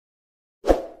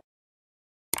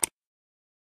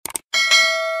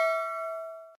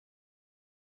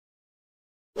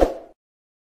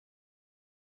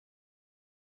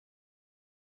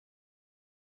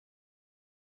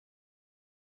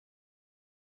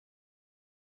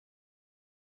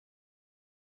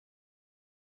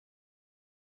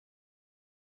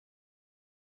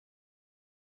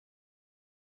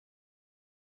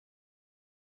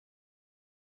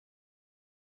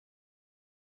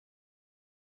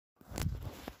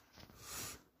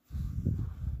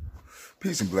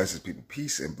Peace and blessings, people.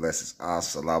 Peace and blessings.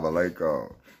 Assalamu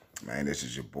alaikum. Man, this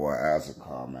is your boy,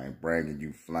 Azakar, man, bringing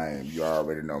you flame. You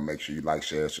already know. Make sure you like,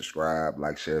 share, subscribe.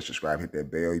 Like, share, subscribe. Hit that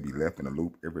bell. You be left in the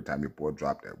loop every time your boy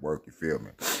drop that work. You feel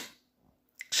me?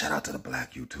 Shout out to the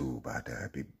black YouTube out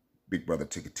there. Big Brother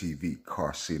Ticket TV,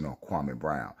 Carcino, Kwame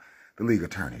Brown. The league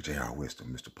attorney, J.R.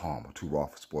 Wisdom, Mr. Palmer, Too Raw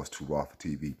for Sports, Too Raw for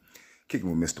TV. Kicking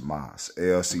with Mr. Moss,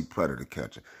 LC Predator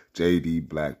Catcher, J.D.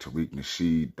 Black, Tariq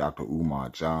Nasheed, Dr. Umar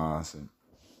Johnson.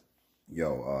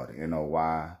 Yo, the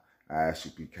NOY,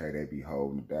 ISUPK, they be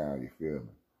holding it down, you feel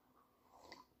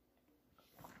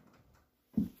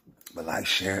me? But like,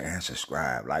 share, and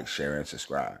subscribe. Like, share, and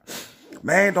subscribe.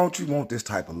 Man, don't you want this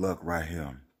type of luck right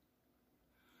here?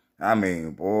 I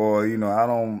mean, boy, you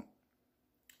know,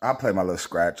 I play my little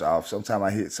scratch off. Sometimes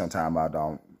I hit, sometimes I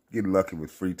don't. Get lucky with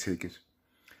free tickets.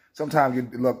 Sometimes you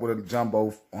get luck with a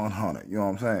jumbo 100, you know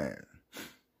what I'm saying?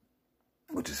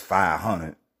 Which is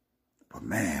 500. But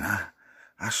man,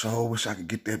 I sure wish I could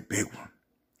get that big one.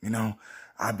 You know,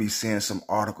 I be seeing some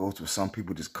articles where some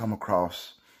people just come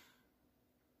across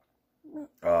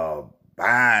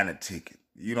buying a ticket.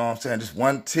 You know what I'm saying? Just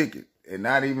one ticket. And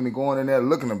not even going in there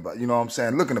looking to buy, you know what I'm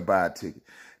saying? Looking to buy a ticket.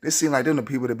 This seem like them the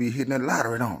people that be hitting that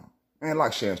lottery on them. Man,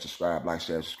 like, share, and subscribe. Like,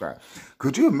 share, and subscribe.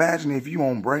 Could you imagine if you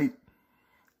on break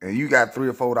and you got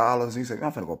 $3 or $4 and you say,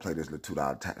 I'm finna go play this little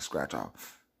 $2 scratch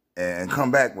off and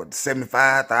come back with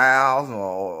 75,000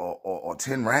 or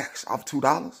 10 racks off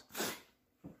 $2?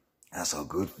 That's a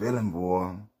good feeling,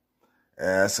 boy.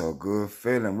 That's a good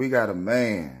feeling. We got a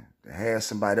man that has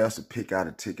somebody else to pick out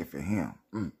a ticket for him.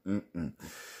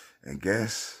 And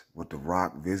guess what The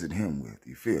Rock visit him with?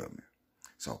 You feel me?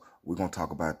 So we're going to talk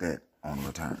about that on the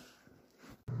return.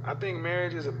 I think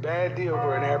marriage is a bad deal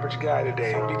for an average guy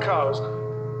today because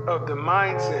of the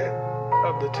mindset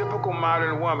of the typical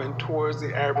modern woman towards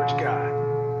the average guy.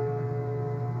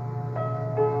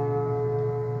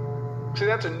 See,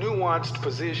 that's a nuanced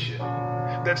position.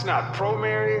 That's not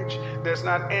pro-marriage, that's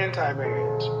not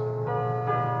anti-marriage.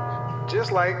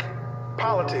 Just like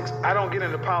politics. I don't get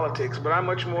into politics, but I'm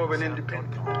much more of an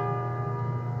independent.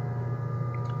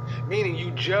 Meaning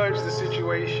you judge the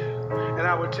situation. And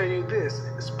I would tell you this,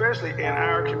 especially in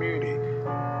our community,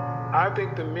 I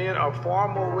think the men are far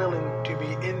more willing to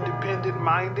be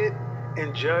independent-minded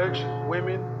and judge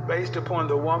women based upon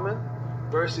the woman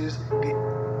versus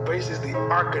the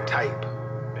archetype.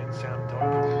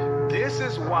 This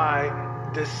is why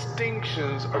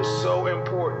distinctions are so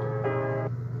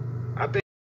important. I think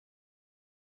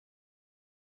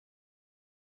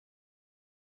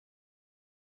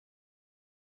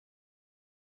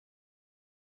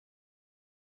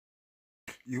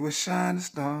You a shining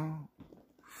star,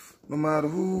 no matter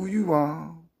who you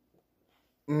are.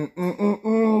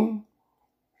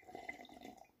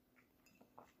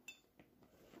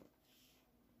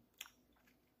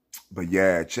 But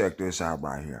yeah, check this out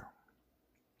right here.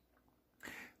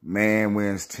 Man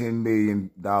wins $10 million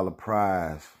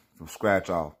prize from scratch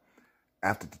off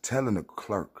after telling the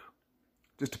clerk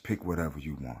just to pick whatever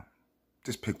you want.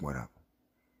 Just pick whatever.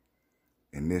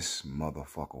 And this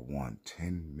motherfucker won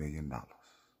 $10 million.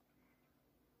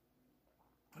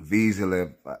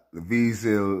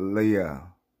 Visalia,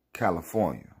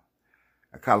 California.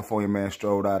 A California man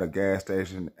strolled out of a gas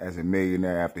station as a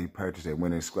millionaire after he purchased a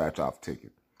winning scratch-off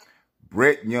ticket.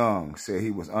 Brett Young said he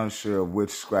was unsure of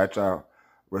which scratcher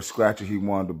he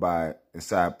wanted to buy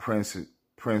inside Prince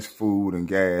Food and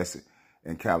Gas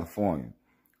in California.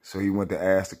 So he went to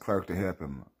ask the clerk to help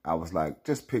him. I was like,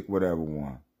 just pick whatever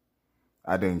one.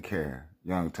 I didn't care,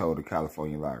 Young told the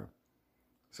California lottery.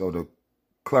 So the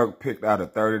clerk picked out a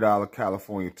 $30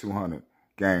 California 200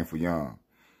 game for Young.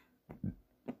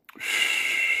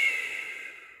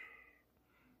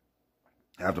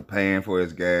 After paying for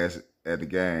his gas at the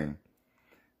game,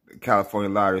 the California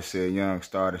lottery said Young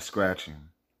started scratching.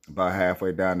 About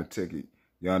halfway down the ticket,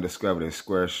 Young discovered a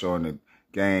square showing the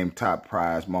game top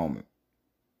prize moment.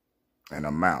 An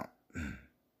amount.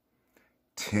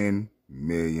 $10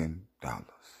 million.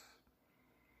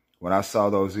 When I saw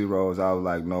those zeros, I was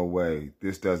like, no way.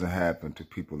 This doesn't happen to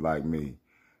people like me,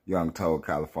 Young told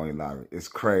California Lottery. It's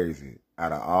crazy.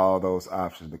 Out of all those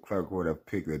options, the clerk would have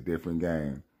picked a different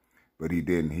game, but he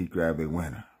didn't. He grabbed a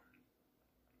winner.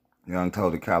 Young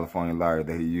told the California Lottery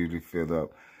that he usually filled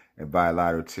up and buy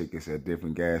lottery tickets at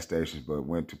different gas stations, but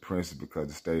went to Princeton because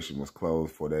the station was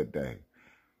closed for that day.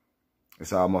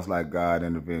 It's almost like God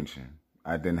intervention.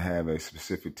 I didn't have a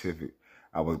specific ticket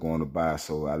I was going to buy,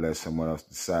 so I let someone else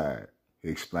decide. He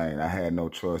explained, I had no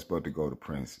choice but to go to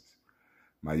Prince's.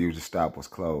 My usual stop was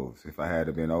closed. If I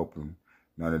had been open,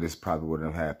 none of this probably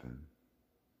wouldn't have happened.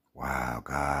 Wow,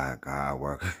 God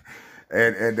working.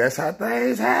 And that's how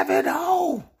things happen,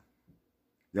 though.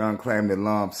 Young claimed the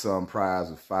lump sum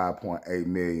prize of $5.8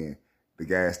 million. The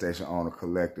gas station owner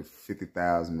collected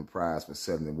 $50,000 in the prize for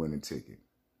selling the winning ticket.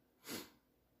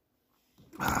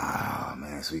 Ah,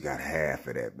 man, so we got half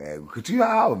of that, man. Could you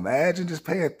all imagine just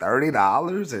paying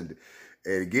 $30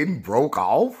 and getting broke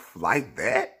off like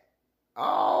that?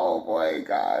 Oh, boy,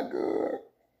 God, good.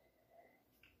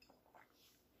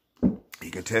 He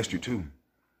can test you, too.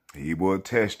 He will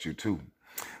test you, too.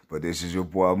 But this is your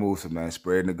boy, Musa, man,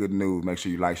 spreading the good news. Make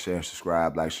sure you like, share, and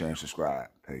subscribe. Like, share, and subscribe.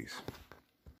 Peace.